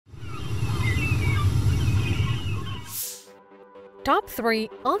Top 3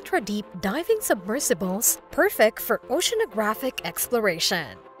 Ultra-Deep Diving Submersibles perfect for oceanographic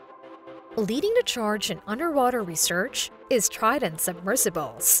exploration. Leading the charge in underwater research is Triton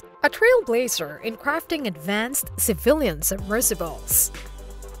Submersibles, a trailblazer in crafting advanced civilian submersibles.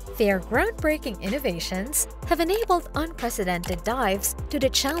 Their groundbreaking innovations have enabled unprecedented dives to the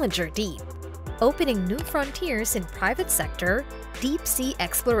Challenger Deep, opening new frontiers in private sector deep-sea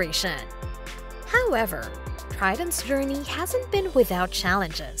exploration. However, Triton's journey hasn't been without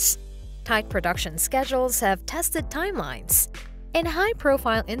challenges. Tight production schedules have tested timelines, and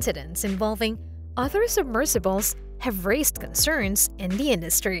high-profile incidents involving other submersibles have raised concerns in the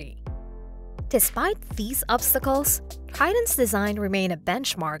industry. Despite these obstacles, Triton's design remains a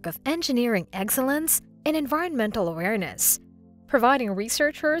benchmark of engineering excellence and environmental awareness, providing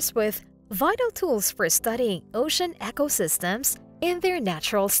researchers with vital tools for studying ocean ecosystems in their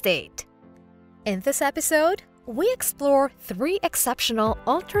natural state. In this episode, we explore 3 exceptional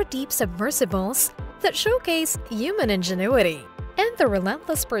ultra-deep submersibles that showcase human ingenuity and the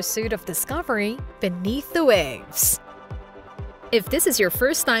relentless pursuit of discovery beneath the waves. If this is your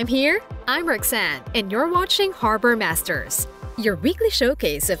first time here, I'm Roxanne, and you're watching Harbour Masters, your weekly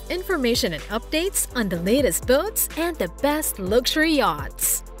showcase of information and updates on the latest boats and the best luxury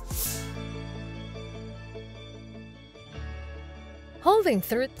yachts. Holding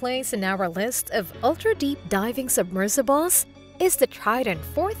 3rd place in our list of ultra-deep diving submersibles is the Triton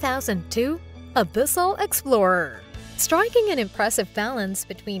 4002 Abyssal Explorer, striking an impressive balance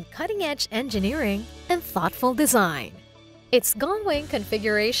between cutting-edge engineering and thoughtful design. Its gull-wing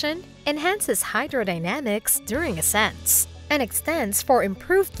configuration enhances hydrodynamics during ascents and extends for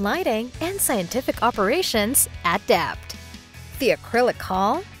improved lighting and scientific operations at depth. The acrylic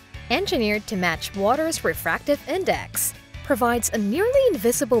hull, engineered to match water's refractive index, provides a nearly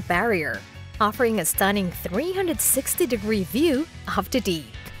invisible barrier, offering a stunning 360-degree view of the deep.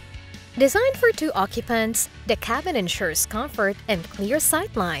 Designed for 2 occupants, the cabin ensures comfort and clear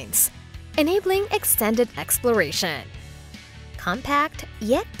sightlines, enabling extended exploration. Compact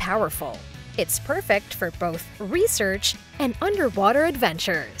yet powerful, it's perfect for both research and underwater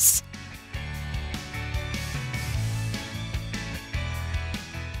adventures.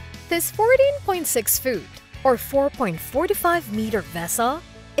 This 14.6-foot or 4.45-meter vessel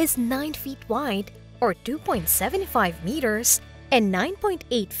is 9 feet wide or 2.75 meters and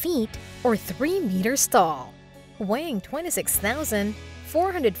 9.8 feet or 3 meters tall, weighing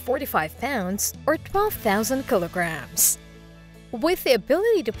 26,445 pounds or 12,000 kilograms. With the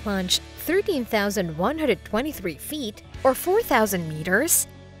ability to plunge 13,123 feet or 4,000 meters,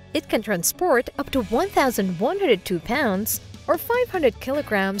 it can transport up to 1,102 pounds or 500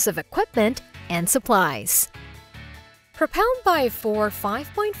 kilograms of equipment and supplies. Propelled by 4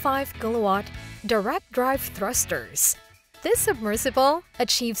 5.5 kilowatt direct drive thrusters, this submersible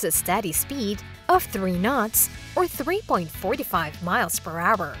achieves a steady speed of 3 knots or 3.45 miles per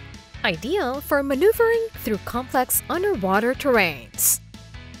hour, ideal for maneuvering through complex underwater terrains.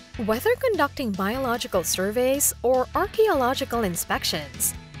 Whether conducting biological surveys or archaeological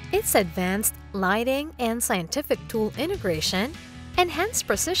inspections, its advanced lighting and scientific tool integration enhance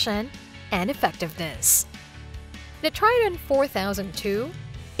precision and effectiveness. The Triton 4002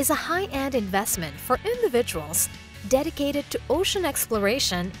 is a high-end investment for individuals dedicated to ocean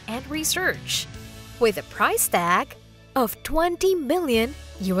exploration and research, with a price tag of $20 million.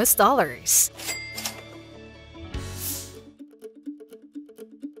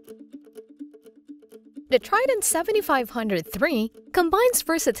 The Triton 7500-3 combines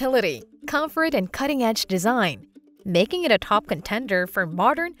versatility, comfort, and cutting-edge design, making it a top contender for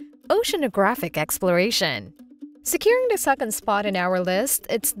modern oceanographic exploration. Securing the 2nd spot in our list,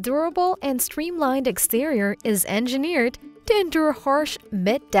 its durable and streamlined exterior is engineered to endure harsh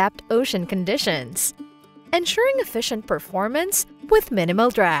mid-depth ocean conditions, ensuring efficient performance with minimal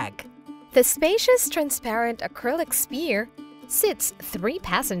drag. The spacious, transparent acrylic sphere seats 3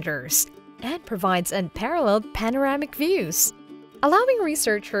 passengers and provides unparalleled panoramic views, allowing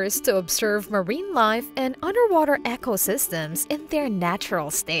researchers to observe marine life and underwater ecosystems in their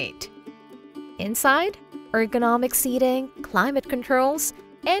natural state. Inside, ergonomic seating, climate controls,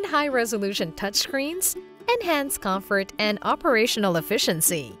 and high-resolution touchscreens enhance comfort and operational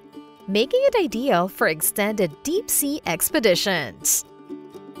efficiency, making it ideal for extended deep-sea expeditions.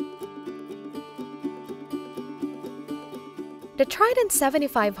 The Triton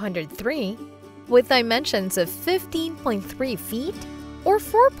 7500-3, with dimensions of 15.3 feet or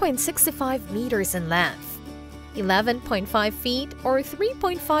 4.65 meters in length, 11.5 feet or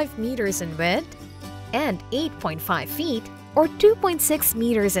 3.5 meters in width, and 8.5 feet or 2.6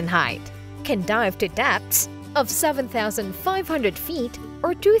 meters in height, can dive to depths of 7,500 feet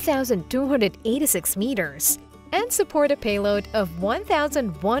or 2,286 meters and support a payload of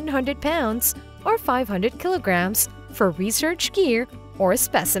 1,100 pounds or 500 kilograms for research gear or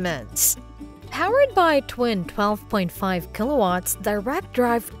specimens. Powered by twin 12.5 kilowatts direct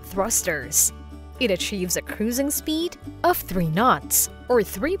drive thrusters, it achieves a cruising speed of 3 knots or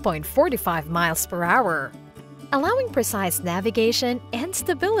 3.45 miles per hour, allowing precise navigation and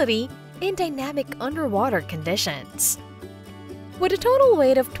stability in dynamic underwater conditions. With a total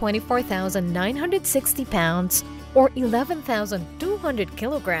weight of 24,960 pounds or 11,200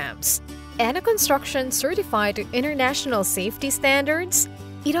 kilograms and a construction certified to international safety standards,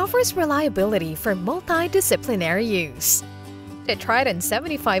 it offers reliability for multidisciplinary use. The Triton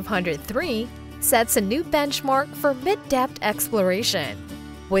 7503 sets a new benchmark for mid-depth exploration,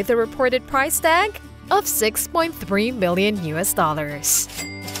 with a reported price tag of $6.3 million.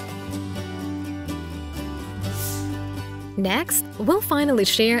 Next, we'll finally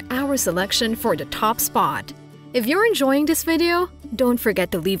share our selection for the top spot. If you're enjoying this video, don't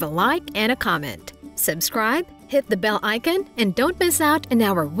forget to leave a like and a comment. Subscribe, hit the bell icon, and don't miss out on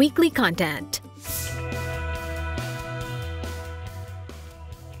our weekly content.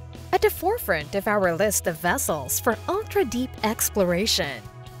 At the forefront of our list of vessels for ultra-deep exploration,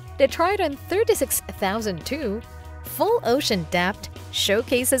 the Triton 36002 full ocean depth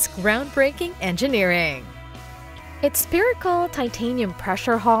showcases groundbreaking engineering. Its spherical titanium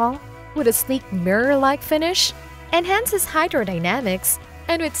pressure hull, with a sleek mirror-like finish, enhances hydrodynamics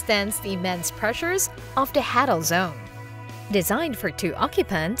and withstands the immense pressures of the Hadal Zone. Designed for 2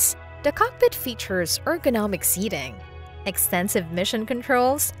 occupants, the cockpit features ergonomic seating, extensive mission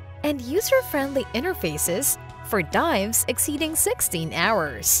controls, and user-friendly interfaces for dives exceeding 16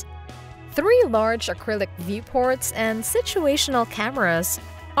 hours. 3 large acrylic viewports and situational cameras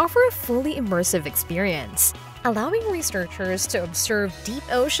offer a fully immersive experience, allowing researchers to observe deep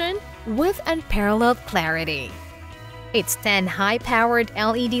ocean with unparalleled clarity. Its 10 high-powered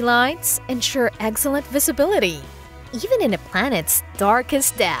LED lights ensure excellent visibility, even in the planet's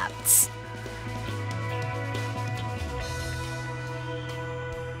darkest depths.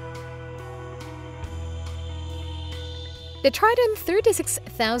 The Triton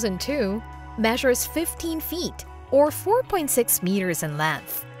 36002 measures 15 feet or 4.6 meters in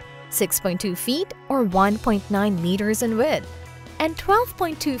length, 6.2 feet or 1.9 meters in width, and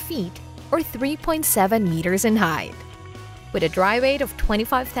 12.2 feet or 3.7 meters in height. With a dry weight of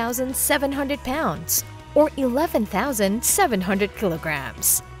 25,700 pounds or 11,700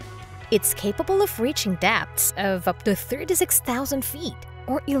 kilograms. It's capable of reaching depths of up to 36,000 feet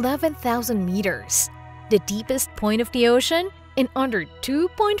or 11,000 meters, the deepest point of the ocean, in under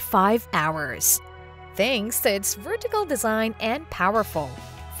 2.5 hours, thanks to its vertical design and powerful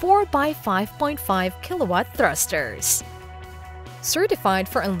 4x5.5 kilowatt thrusters. Certified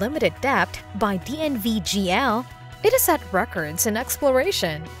for unlimited depth by DNV-GL, it has set records in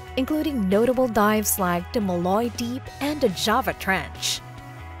exploration, including notable dives like the Malloy Deep and the Java Trench.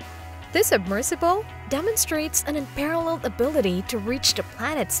 This submersible demonstrates an unparalleled ability to reach the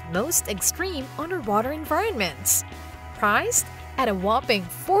planet's most extreme underwater environments, priced at a whopping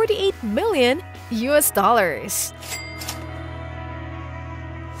 $48 million.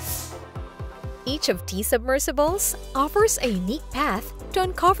 Each of these submersibles offers a unique path to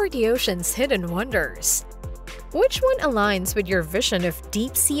uncover the ocean's hidden wonders. Which one aligns with your vision of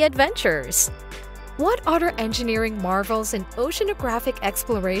deep-sea adventures? What other engineering marvels in oceanographic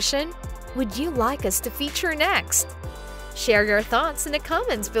exploration would you like us to feature next? Share your thoughts in the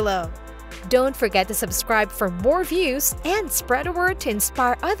comments below. Don't forget to subscribe for more views and spread the word to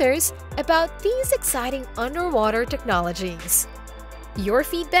inspire others about these exciting underwater technologies. Your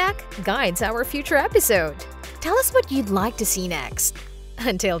feedback guides our future episode. Tell us what you'd like to see next.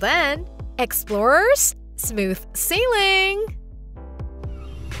 Until then, explorers, smooth sailing!